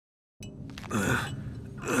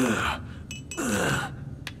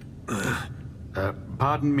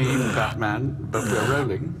Pardon me, Batman, but we're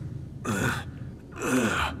rolling.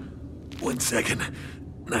 1 second.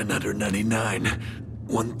 999.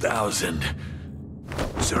 1,000.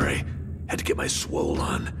 Sorry, had to get my swole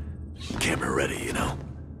on. Camera ready, you know.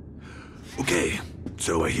 Okay,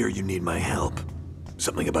 so I hear you need my help.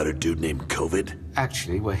 Something about a dude named COVID?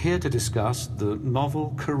 Actually, we're here to discuss the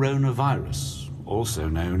novel coronavirus, also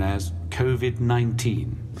known as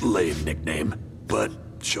COVID-19. Lame nickname, but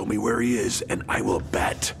show me where he is and I will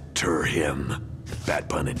bat-ter him. Bad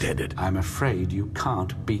pun intended. I'm afraid you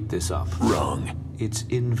can't beat this up. Wrong. It's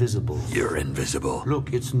invisible. You're invisible.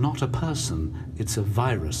 Look, it's not a person, it's a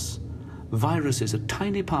virus. Viruses are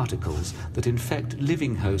tiny particles that infect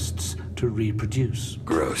living hosts to reproduce.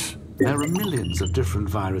 Gross. There are millions of different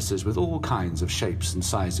viruses with all kinds of shapes and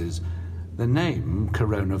sizes. The name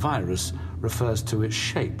coronavirus refers to its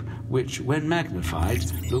shape, which, when magnified,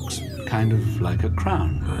 looks kind of like a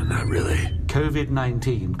crown. Not really.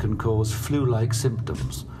 COVID-19 can cause flu-like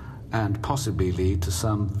symptoms and possibly lead to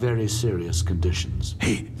some very serious conditions.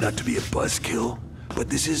 Hey, not to be a buzzkill, but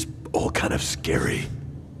this is all kind of scary.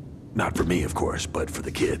 Not for me, of course, but for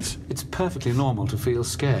the kids. It's perfectly normal to feel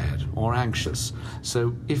scared or anxious,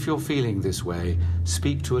 so if you're feeling this way,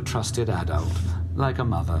 speak to a trusted adult, like a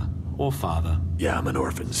mother or father. Yeah, I'm an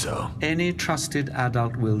orphan, so... Any trusted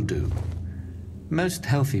adult will do. Most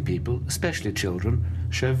healthy people, especially children,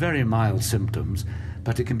 show very mild symptoms,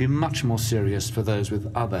 but it can be much more serious for those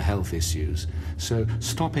with other health issues, so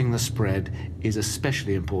stopping the spread is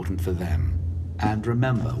especially important for them. And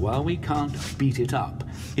remember, while we can't beat it up,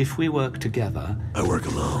 if we work together... I work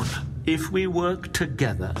alone. If we work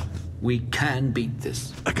together, we can beat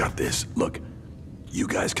this. I got this. Look, you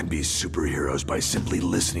guys can be superheroes by simply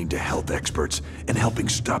listening to health experts and helping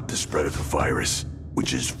stop the spread of the virus,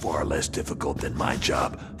 which is far less difficult than my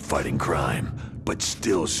job fighting crime, but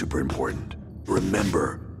still super important.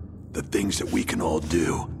 Remember the things that we can all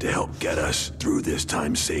do to help get us through this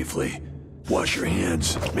time safely. Wash your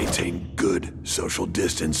hands, maintain good social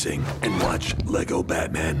distancing, and watch Lego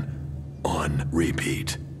Batman on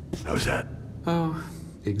repeat. How's that? Oh,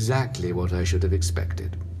 exactly what I should have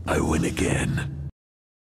expected. I win again.